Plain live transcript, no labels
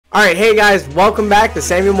Alright, hey guys, welcome back to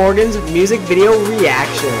Samuel Morgan's music video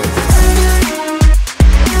reaction.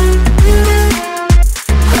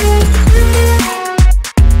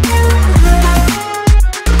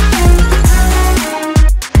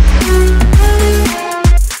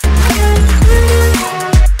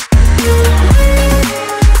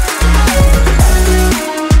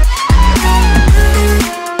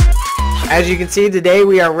 As you can see, today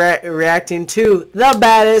we are reacting to the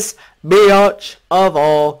baddest Poarch of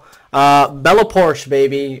all, Bella Poarch,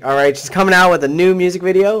 baby. Alright, she's coming out with a new music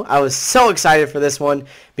video. I was so excited for this one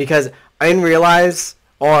because I didn't realize,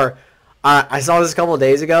 or I saw this a couple of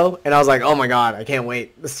days ago, and I was like, oh my god, I can't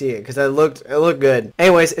wait to see it because it looked good.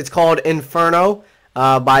 Anyways, it's called Inferno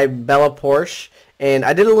by Bella Poarch. And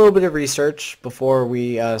I did a little bit of research before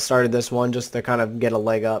we started this one just to kind of get a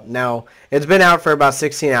leg up. Now, it's been out for about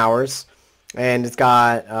 16 hours. And it's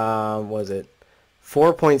got, what is it,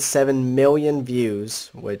 4.7 million views,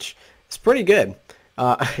 which is pretty good,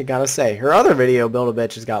 I gotta say. Her other video, Build a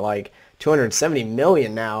Bitch, has got like 270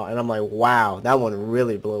 million now, and I'm like, wow, that one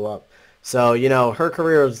really blew up. So, you know, her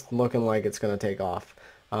career is looking like it's gonna take off,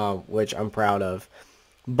 which I'm proud of.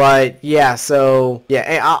 But, yeah, so,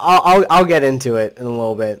 yeah, I'll get into it in a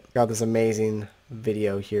little bit. Got this amazing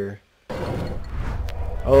video here.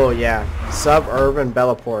 Oh, yeah, Suburban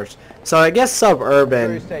Bella Poarch. So I guess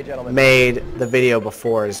Suburban made the video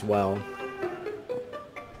before as well.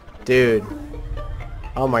 Dude.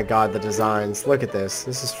 Oh my god, the designs. Look at this.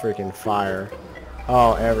 This is freaking fire.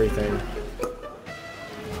 Oh, everything.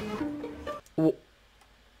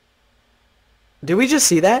 Did we just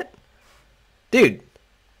see that? Dude.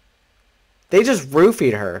 They just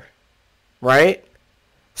roofied her. Right?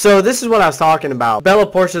 So this is what I was talking about. Bella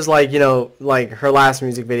Poarch is like, you know, like her last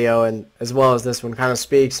music video, and as well as this one kind of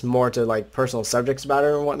speaks more to like personal subjects about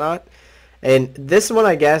her and whatnot. And this one,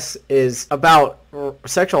 I guess, is about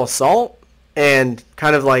sexual assault and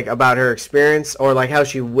kind of like about her experience, or like how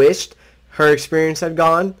she wished her experience had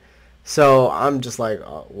gone. So I'm just like,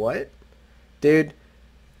 what? Dude,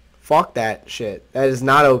 fuck that shit. That is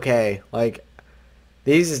not okay. Like,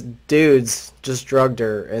 these dudes just drugged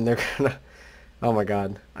her and they're gonna... Oh my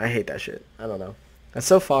god, I hate that shit. I don't know. That's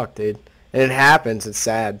so fucked, dude. And it happens, it's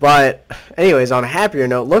sad. But, anyways, on a happier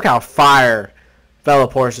note, look how fire Bella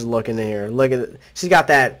Poarch is looking in here. Look at it. She's got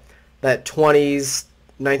that 20s,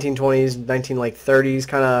 1920s, 1930s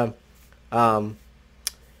kind of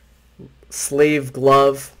sleeve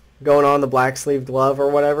glove going on, the black sleeve glove or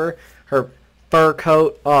whatever. Her fur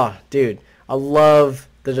coat. Oh, dude. I love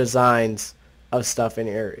the designs of stuff in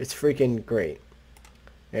here. It's freaking great.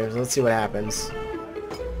 Anyways, let's see what happens.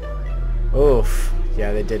 Oof.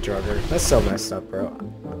 Yeah, they did drug her. That's so messed up, bro.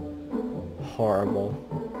 Horrible.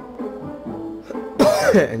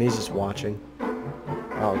 And he's just watching.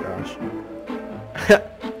 Oh, gosh.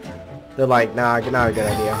 They're like, nah, not a good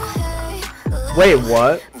idea. Wait,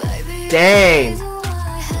 what? Dang.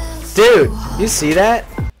 Dude, you see that?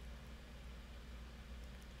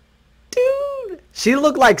 She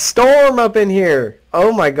looked like Storm up in here.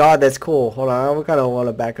 Oh my god, that's cool. Hold on, I kind of want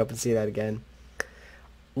to back up and see that again.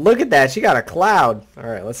 Look at that. She got a cloud.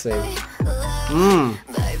 Alright, let's see.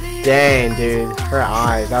 Dang, dude. Her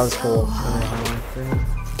eyes. That was cool.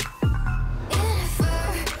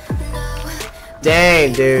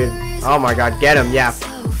 Dang, dude. Oh my god, get him. Yeah.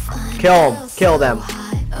 Kill him. Kill them.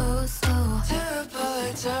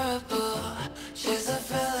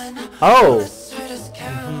 Oh.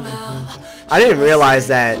 I didn't realize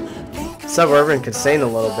that Suburban could sing a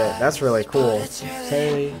little bit. That's really cool.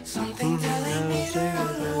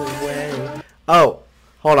 Oh,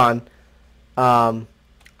 hold on. I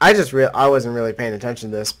wasn't really paying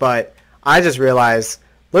attention to this, but I just realized,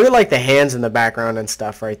 look at like the hands in the background and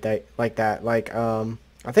stuff right there, like that. Like I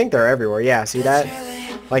think they're everywhere. Yeah, see that?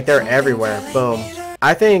 Like they're everywhere. Boom.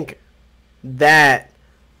 I think that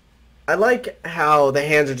I like how the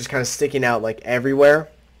hands are just kind of sticking out like everywhere.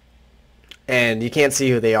 And you can't see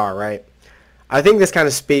who they are, right? I think this kind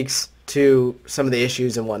of speaks to some of the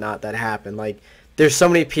issues and whatnot that happen. Like, there's so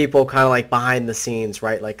many people kind of like behind the scenes,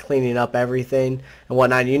 right? Like cleaning up everything and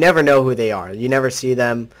whatnot. You never know who they are. You never see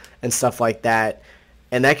them and stuff like that.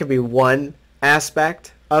 And that could be one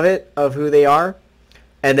aspect of it, of who they are.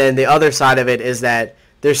 And then the other side of it is that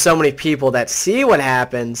there's so many people that see what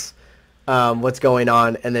happens, what's going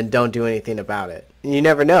on, and then don't do anything about it. You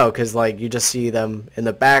never know, because like you just see them in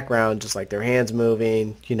the background, just like their hands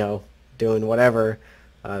moving, you know, doing whatever,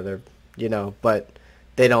 they're, you know, but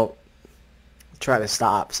they don't try to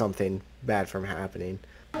stop something bad from happening.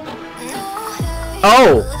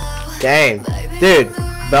 Oh, dang, dude,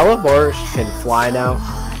 Bella Poarch can fly now.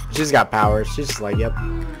 She's got powers. She's just like, yep.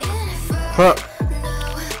 Huh.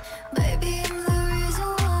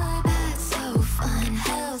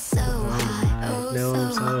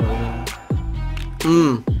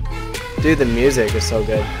 Dude, the music is so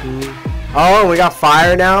good. Oh, we got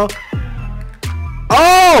fire now.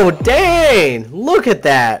 Oh, dang! Look at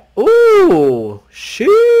that. Ooh,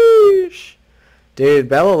 sheesh. Dude,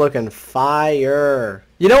 Bella looking fire.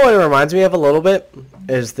 You know what it reminds me of a little bit?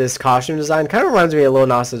 Is this costume design. Kind of reminds me of Lil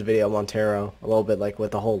Nas's video, Montero. A little bit like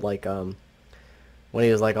with the whole like, when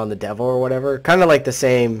he was like on the devil or whatever. Kind of like the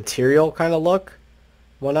same material kind of look.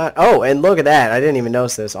 Why not? Oh, and look at that. I didn't even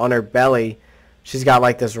notice this. On her belly, she's got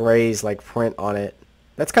like this raised like print on it.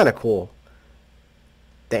 That's kind of cool.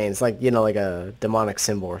 Dang, it's like, you know, like a demonic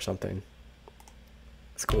symbol or something.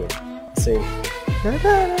 It's cool. Let's see.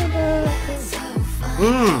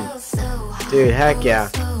 Dude, heck yeah.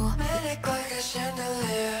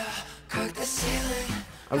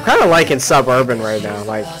 I'm kind of liking Suburban right now.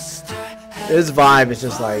 Like, this vibe is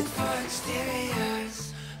just like...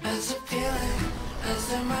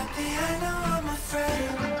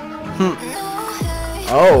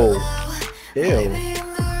 Oh. Ew.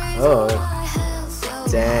 Oh.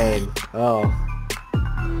 Dang. Oh.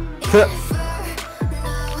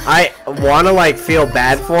 I want to like feel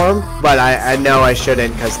bad for him, but I know I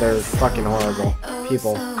shouldn't because they're fucking horrible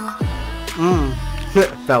people.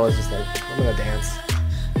 Bella's just like, I'm gonna dance.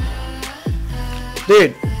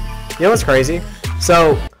 Dude, you know what's crazy?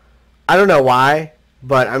 So, I don't know why,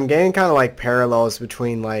 but I'm getting kind of like parallels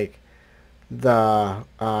between like the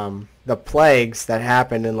plagues that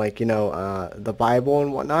happened in like, you know, the Bible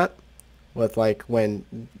and whatnot. With like when,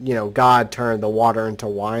 you know, God turned the water into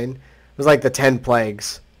wine. It was like the 10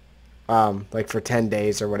 plagues, like for 10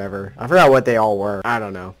 days or whatever. I forgot what they all were. I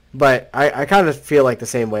don't know. But I kind of feel like the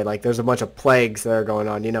same way. Like there's a bunch of plagues that are going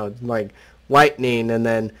on, you know, like lightning and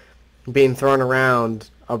then being thrown around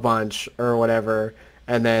a bunch or whatever.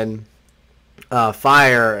 And then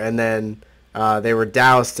fire, and then they were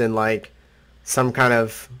doused in like some kind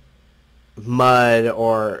of mud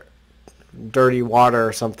or dirty water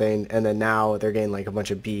or something, and then now they're getting like a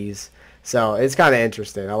bunch of bees. So it's kind of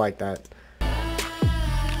interesting. I like that.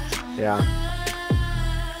 Yeah.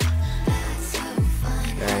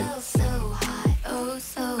 Dang.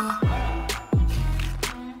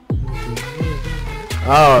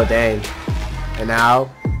 Oh dang. And now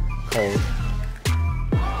cold.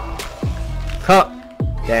 Huh.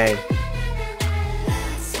 Dang.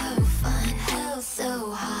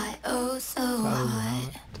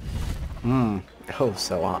 Oh,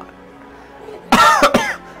 so hot.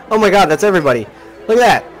 Oh my god, that's everybody. Look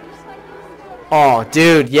at that. Oh,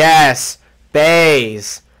 dude, yes.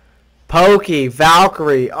 Baze. Pokey,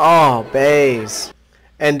 Valkyrie. Oh, Baze.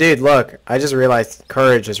 And dude, look, I just realized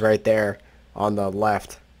Courage is right there on the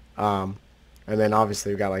left. And then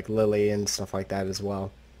obviously we've got like Lily and stuff like that as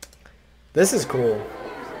well. This is cool.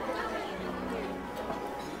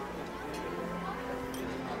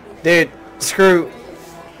 Dude, screw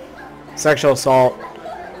sexual assault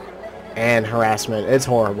and harassment. It's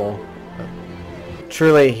horrible.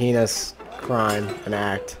 Truly heinous crime and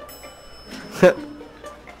act.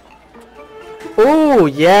 Ooh,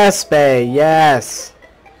 yes, bae, yes.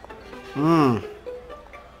 Congratulations.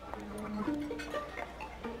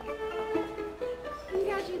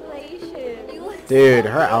 Dude,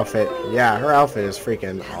 her outfit. Yeah, her outfit is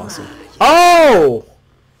freaking awesome. Oh!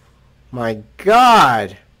 My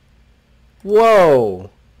god.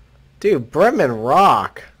 Whoa. Dude, Bretman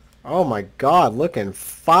Rock. Oh my god, looking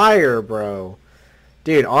fire, bro.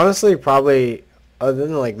 Dude, honestly, probably, other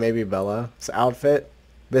than like maybe Bella's outfit,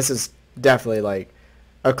 this is definitely like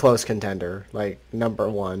a close contender. Like,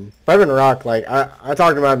 #1. Bretman Rock, like, I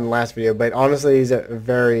talked about it in the last video, but honestly, he's a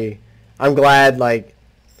very, I'm glad, like,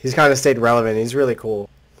 he's kind of stayed relevant. He's really cool.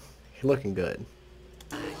 He's looking good.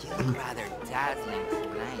 You look rather dazzling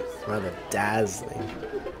tonight. Rather dazzling.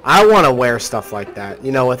 I want to wear stuff like that,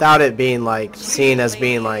 you know, without it being like seen as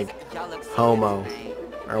being like homo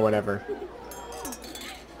or whatever.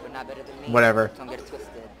 Whatever. Don't get it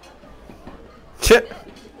twisted. Chip.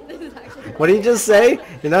 What did you just say?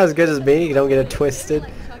 You're not as good as me. You don't get it twisted.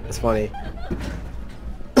 That's funny.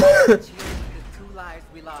 The 2 lives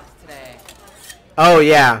we lost today. Oh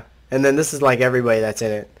yeah, and then this is like everybody that's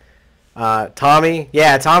in it. Tommy.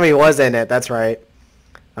 Yeah, Tommy was in it. That's right.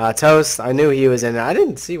 Toast, I knew he was in it. I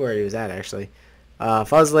didn't see where he was at, actually.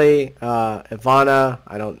 Fuzzly, Ivana,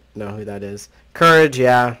 I don't know who that is. Courage,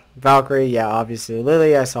 yeah. Valkyrie, yeah, obviously.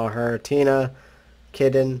 Lily, I saw her. Tina,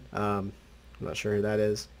 Kidden, I'm not sure who that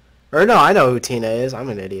is. Or no, I know who Tina is. I'm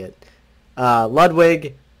an idiot.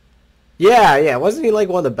 Ludwig, yeah, wasn't he like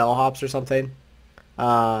one of the bellhops or something?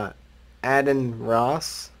 Adden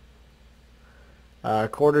Ross,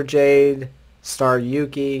 Quarter Jade, Star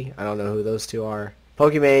Yuki, I don't know who those two are.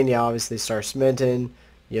 Pokimane, yeah, obviously Star Smitten,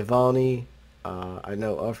 Yvonne, I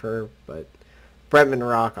know of her, but Brentman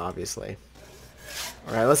Rock, obviously.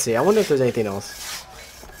 Alright, let's see. I wonder if there's anything else.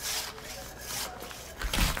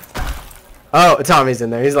 Oh, Tommy's in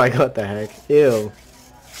there. He's like, what the heck? Ew.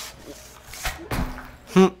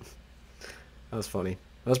 That was funny.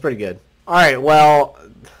 That was pretty good. Alright, well,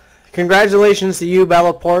 congratulations to you,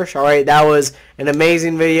 Bella Poarch. Alright, that was an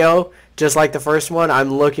amazing video. Just like the first one,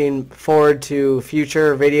 I'm looking forward to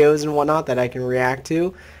future videos and whatnot that I can react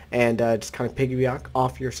to. And just kind of piggyback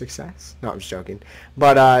off your success. No, I'm just joking.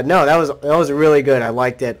 But no, that was really good. I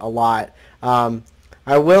liked it a lot.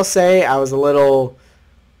 I will say I was a little,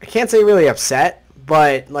 I can't say really upset,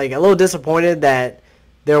 but like a little disappointed that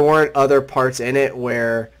there weren't other parts in it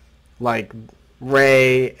where like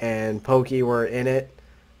Ray and Pokey were in it.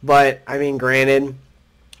 But I mean, granted,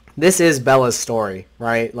 this is Bella's story,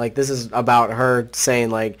 right? Like this is about her saying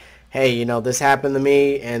like, hey, you know, this happened to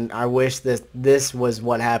me, and I wish this was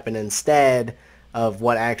what happened instead of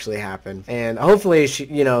what actually happened. And hopefully,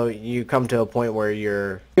 you know, you come to a point where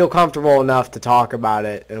you feel comfortable enough to talk about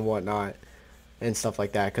it and whatnot and stuff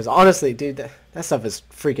like that. Because honestly, dude, that stuff is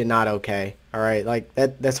freaking not okay. All right, like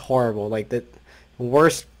that's horrible. Like that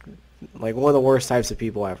worst, like one of the worst types of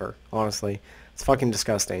people ever. Honestly, it's fucking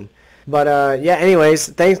disgusting. But yeah, anyways,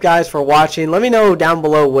 thanks guys for watching. Let me know down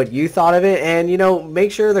below what you thought of it, and you know,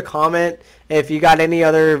 make sure to comment if you got any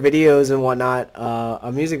other videos and whatnot,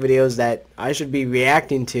 music videos that I should be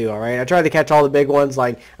reacting to. All right, I try to catch all the big ones.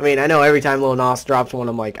 Like, I mean, I know every time Lil Nas drops one,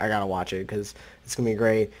 I'm like, I gotta watch it because it's gonna be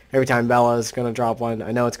great. Every time Bella's gonna drop one,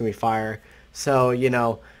 I know it's gonna be fire. So you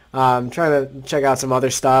know, I'm trying to check out some other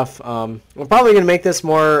stuff. I'm probably gonna make this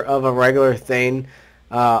more of a regular thing.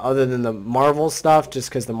 Other than the Marvel stuff, just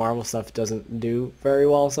because the Marvel stuff doesn't do very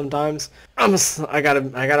well sometimes. I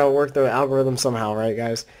gotta work the algorithm somehow, right,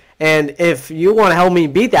 guys? And if you want to help me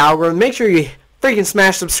beat the algorithm, make sure you freaking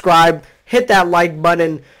smash subscribe, hit that like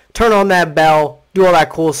button, turn on that bell, do all that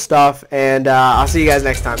cool stuff, and I'll see you guys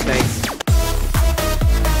next time. Thanks.